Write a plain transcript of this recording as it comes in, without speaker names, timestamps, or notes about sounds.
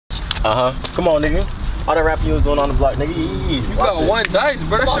Come on, nigga. All that rapping you was doing on the block, nigga. You got one dice,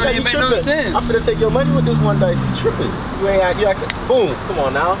 bro. That shit ain't make no sense. I'm finna take your money with this one dice. You tripping. You acting. Boom. Come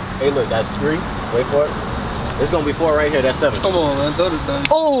on now. Hey, look, that's 3. Wait for it. It's gonna be 4 right here. That's 7. Come on, man. Throw the dice.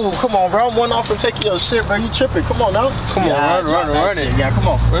 Oh, come on, bro. I'm one off from taking your shit, bro. You tripping. Come on now. Come on, run it. Yeah, come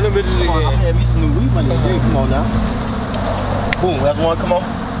on. Run the bitches again. I'm gonna have me some new weed money today. Come on now. Boom. That's 1. Come on.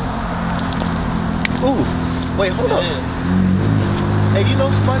 Ooh. Wait, hold up. Hey, you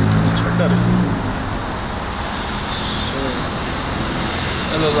know somebody? You trick that is. Shit.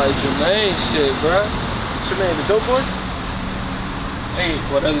 That look like Jermaine shit, bro. Jermaine, the dope boy? Hey,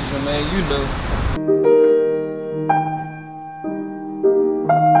 whatever, Jermaine, you know.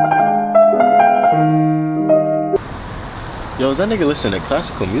 Yo, is that nigga listening to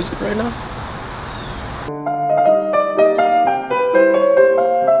classical music right now?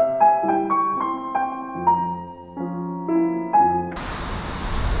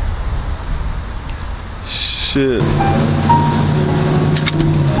 Shit.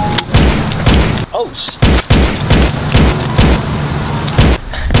 Oh, shit.